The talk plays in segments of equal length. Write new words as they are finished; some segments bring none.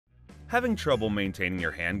Having trouble maintaining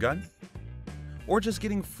your handgun? Or just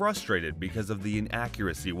getting frustrated because of the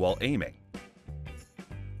inaccuracy while aiming?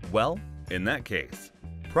 Well, in that case,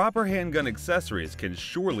 proper handgun accessories can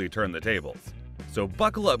surely turn the tables. So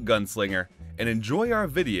buckle up, gunslinger, and enjoy our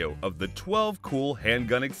video of the 12 cool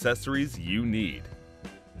handgun accessories you need.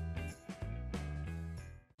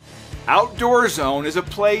 Outdoor Zone is a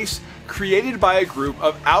place created by a group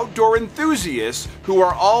of outdoor enthusiasts who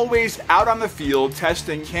are always out on the field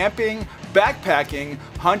testing camping, backpacking,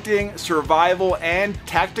 hunting, survival, and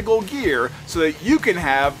tactical gear so that you can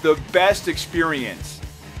have the best experience.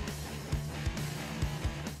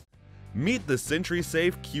 Meet the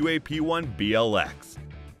SentrySafe QAP1BLX,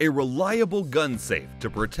 a reliable gun safe to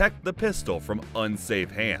protect the pistol from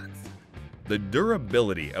unsafe hands. The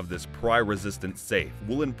durability of this pry-resistant safe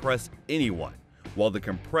will impress anyone, while the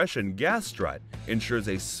compression gas strut ensures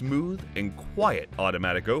a smooth and quiet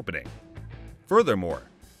automatic opening. Furthermore,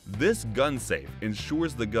 this gun safe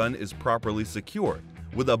ensures the gun is properly secured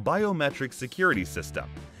with a biometric security system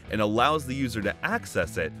and allows the user to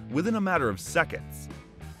access it within a matter of seconds.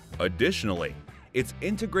 Additionally, its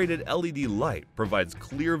integrated LED light provides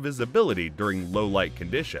clear visibility during low light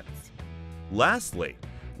conditions. Lastly,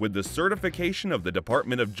 with the certification of the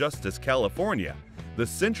Department of Justice California, the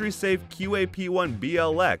SentrySafe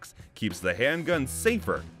QAP1BLX keeps the handgun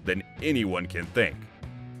safer than anyone can think.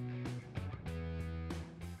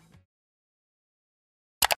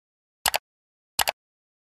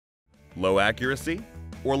 Low accuracy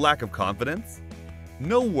or lack of confidence?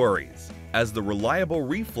 No worries, as the reliable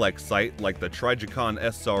reflex sight like the Trijicon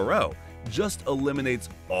SRO just eliminates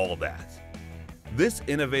all that. This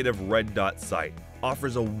innovative red dot sight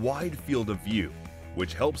offers a wide field of view,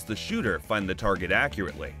 which helps the shooter find the target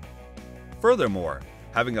accurately. Furthermore,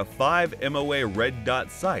 having a 5 MOA red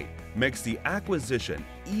dot sight makes the acquisition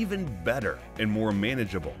even better and more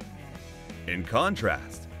manageable. In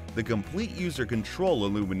contrast, the complete user control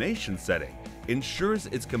illumination setting ensures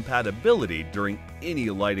its compatibility during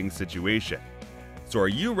any lighting situation. So are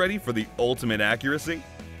you ready for the ultimate accuracy?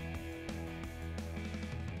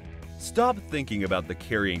 Stop thinking about the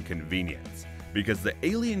carrying convenience, because the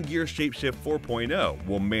Alien Gear Shapeshift 4.0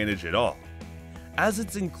 will manage it all. As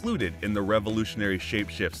it's included in the revolutionary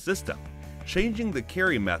Shapeshift system, changing the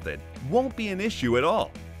carry method won't be an issue at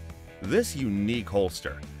all. This unique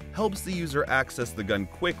holster helps the user access the gun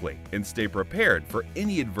quickly and stay prepared for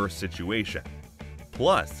any adverse situation.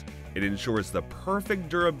 Plus, it ensures the perfect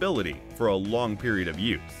durability for a long period of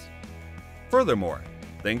use. Furthermore,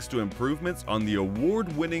 thanks to improvements on the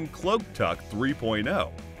award-winning Cloak Tuck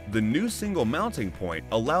 3.0, the new single mounting point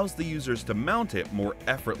allows the users to mount it more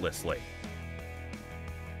effortlessly.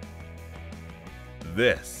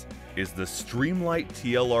 This is the Streamlight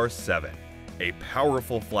TLR-7, a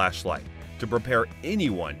powerful flashlight to prepare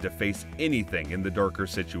anyone to face anything in the darker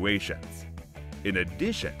situations. In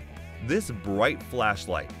addition, this bright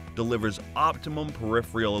flashlight delivers optimum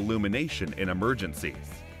peripheral illumination in emergencies.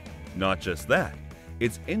 Not just that,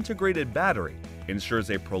 its integrated battery ensures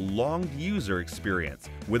a prolonged user experience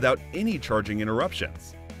without any charging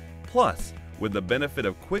interruptions. Plus, with the benefit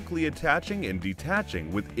of quickly attaching and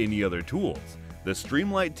detaching with any other tools, the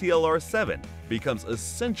Streamlight TLR-7 becomes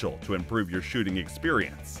essential to improve your shooting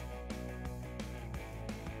experience.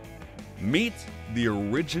 Meet the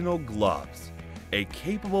original gloves, a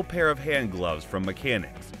capable pair of hand gloves from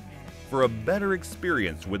Mechanix for a better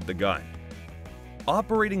experience with the gun.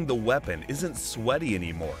 Operating the weapon isn't sweaty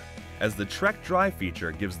anymore, as the Trek Dry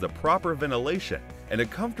feature gives the proper ventilation and a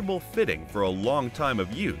comfortable fitting for a long time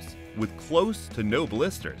of use with close to no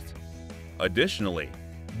blisters. Additionally,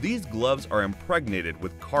 these gloves are impregnated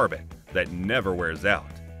with carbon that never wears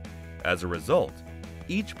out. As a result,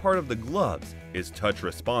 each part of the gloves is touch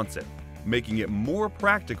responsive, making it more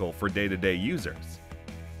practical for day-to-day users.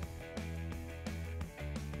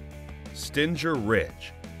 STNGR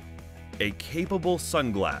Ridge, a capable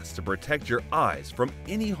sunglass to protect your eyes from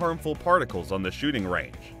any harmful particles on the shooting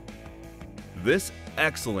range. This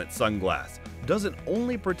excellent sunglass doesn't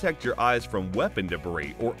only protect your eyes from weapon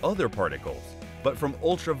debris or other particles, but from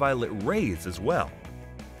ultraviolet rays as well.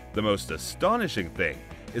 The most astonishing thing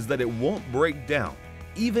is that it won't break down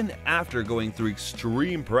even after going through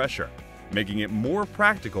extreme pressure, making it more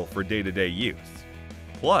practical for day-to-day use.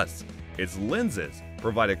 Plus, its lenses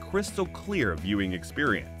provide a crystal clear viewing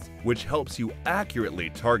experience, which helps you accurately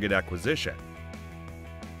target acquisition.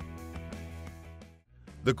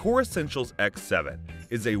 The Core Essentials X7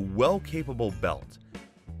 is a well-capable belt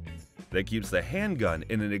that keeps the handgun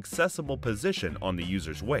in an accessible position on the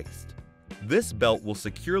user's waist. This belt will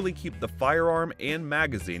securely keep the firearm and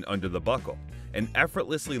magazine under the buckle and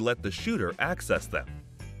effortlessly let the shooter access them.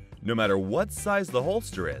 No matter what size the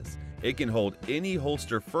holster is, it can hold any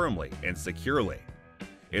holster firmly and securely.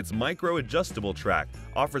 Its micro-adjustable track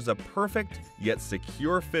offers a perfect yet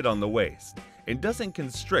secure fit on the waist and doesn't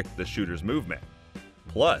constrict the shooter's movement.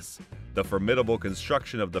 Plus, the formidable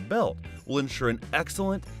construction of the belt will ensure an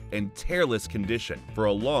excellent and tearless condition for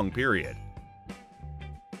a long period.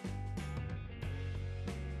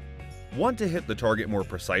 Want to hit the target more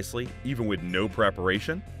precisely, even with no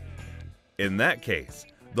preparation? In that case,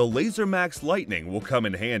 the LaserMax Lightning will come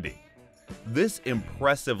in handy. This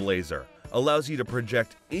impressive laser allows you to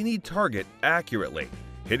project any target accurately,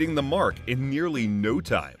 hitting the mark in nearly no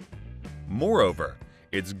time. Moreover,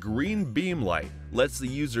 its green beam light lets the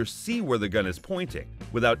user see where the gun is pointing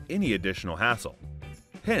without any additional hassle.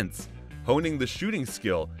 Hence, honing the shooting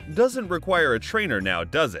skill doesn't require a trainer now,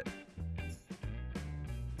 does it?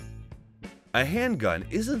 A handgun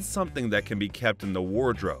isn't something that can be kept in the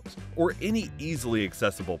wardrobes or any easily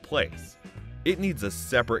accessible place. It needs a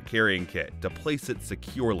separate carrying kit to place it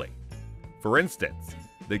securely. For instance,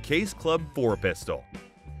 the Case Club 4 pistol.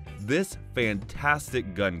 This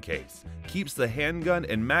fantastic gun case keeps the handgun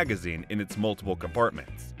and magazine in its multiple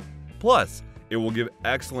compartments. Plus, it will give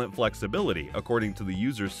excellent flexibility according to the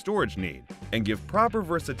user's storage need and give proper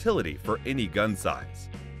versatility for any gun size.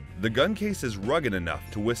 The gun case is rugged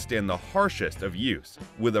enough to withstand the harshest of use,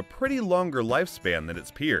 with a pretty longer lifespan than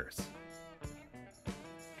its peers.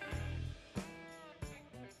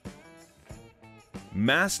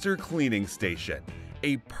 Master Cleaning Station,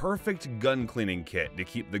 a perfect gun cleaning kit to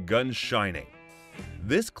keep the gun shining.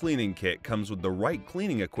 This cleaning kit comes with the right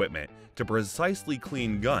cleaning equipment to precisely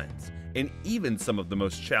clean guns and even some of the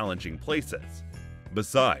most challenging places.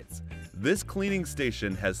 Besides, this cleaning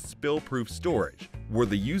station has spill-proof storage, where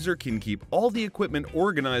the user can keep all the equipment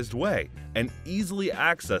organized away and easily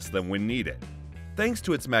access them when needed. Thanks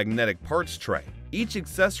to its magnetic parts tray, each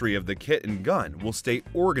accessory of the kit and gun will stay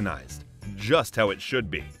organized, just how it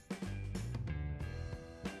should be.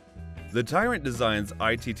 The Tyrant Design's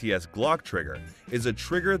I.T.T.S Glock trigger is a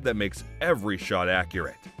trigger that makes every shot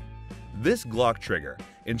accurate. This Glock trigger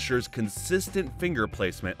ensures consistent finger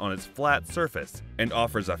placement on its flat surface and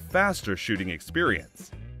offers a faster shooting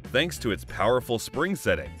experience. Thanks to its powerful spring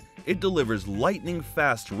setting, it delivers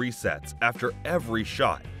lightning-fast resets after every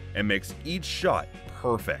shot and makes each shot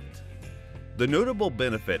perfect. The notable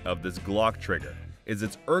benefit of this Glock trigger is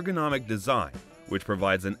its ergonomic design, which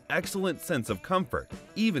provides an excellent sense of comfort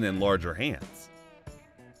even in larger hands.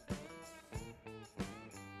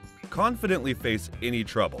 Confidently face any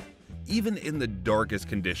trouble, even in the darkest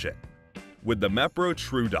condition, with the MEPRO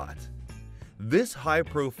TRU-DOT. This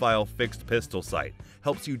high-profile fixed pistol sight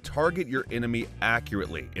helps you target your enemy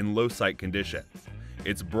accurately in low sight conditions.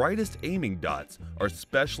 Its brightest aiming dots are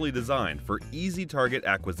specially designed for easy target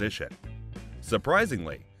acquisition.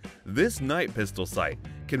 Surprisingly, this night pistol sight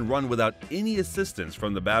can run without any assistance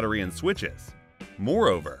from the battery and switches.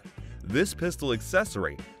 Moreover, this pistol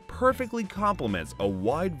accessory perfectly complements a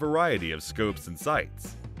wide variety of scopes and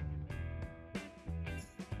sights.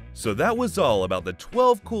 So that was all about the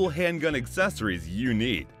 12 cool handgun accessories you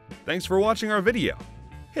need. Thanks for watching our video.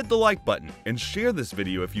 Hit the like button and share this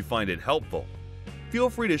video if you find it helpful. Feel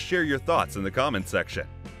free to share your thoughts in the comments section.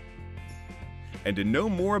 And to know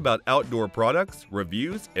more about outdoor products,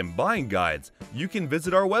 reviews, and buying guides, you can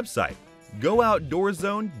visit our website,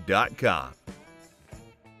 GoOutdoorZone.com.